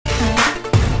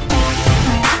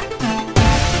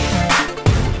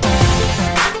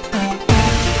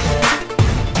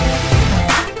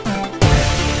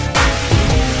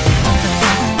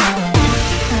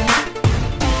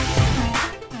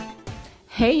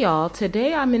Hey y'all,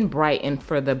 today I'm in Brighton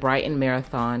for the Brighton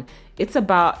Marathon. It's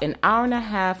about an hour and a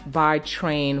half by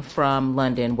train from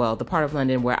London, well, the part of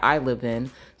London where I live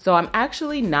in. So I'm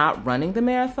actually not running the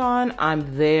marathon.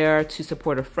 I'm there to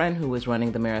support a friend who is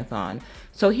running the marathon.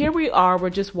 So here we are, we're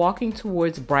just walking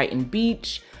towards Brighton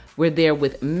Beach. We're there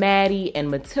with Maddie and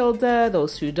Matilda,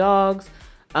 those two dogs.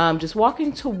 Just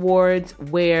walking towards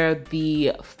where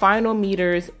the final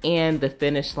meters and the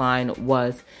finish line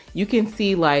was. You can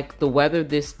see like the weather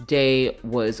this day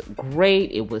was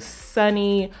great. It was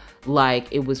sunny, like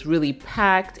it was really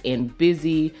packed and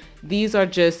busy. These are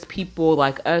just people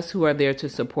like us who are there to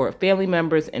support family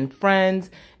members and friends.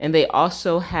 And they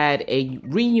also had a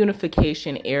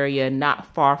reunification area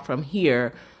not far from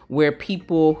here where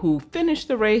people who finish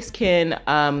the race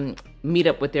can meet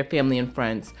up with their family and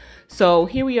friends. So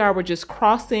here we are, we're just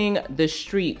crossing the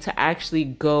street to actually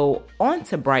go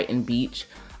onto Brighton Beach,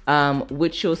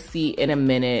 which you'll see in a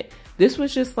minute. This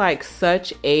was just like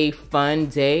such a fun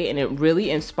day, and it really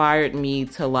inspired me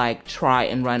to like try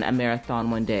and run a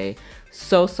marathon one day.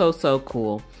 So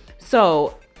cool.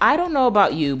 So I don't know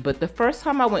about you, but the first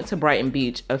time I went to Brighton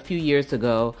Beach a few years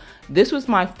ago, this was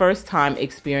my first time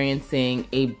experiencing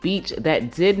a beach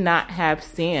that did not have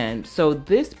sand. So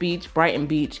this beach, Brighton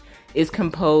Beach, is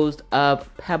composed of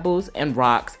pebbles and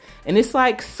rocks. And it's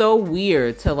like so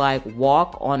weird to like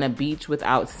walk on a beach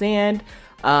without sand.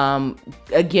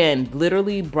 Again,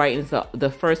 literally Brighton's the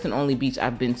first and only beach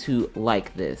I've been to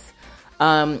like this.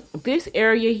 This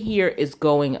area here is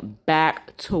going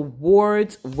back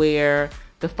towards where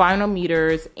the final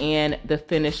meters and the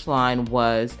finish line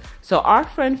was. So our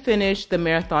friend finished the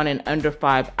marathon in under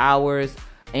 5 hours,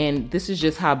 and this is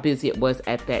just how busy it was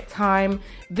at that time.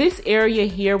 This area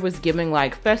here was giving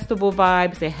like festival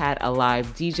vibes. They had a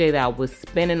live DJ that was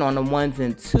spinning on the ones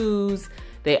and twos.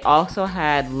 They also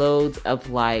had loads of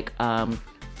like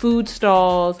food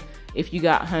stalls. If you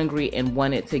got hungry and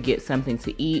wanted to get something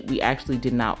to eat, we actually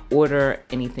did not order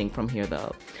anything from here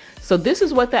though. So this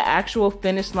is what the actual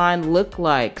finish line looked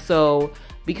like. So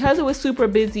because it was super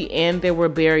busy and there were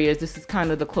barriers, this is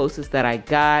kind of the closest that I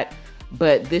got.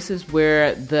 But this is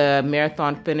where the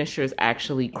marathon finishers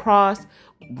actually crossed,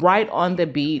 right on the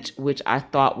beach, which I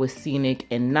thought was scenic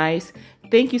and nice.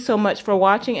 Thank you so much for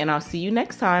watching, and I'll see you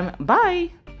next time.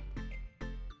 Bye.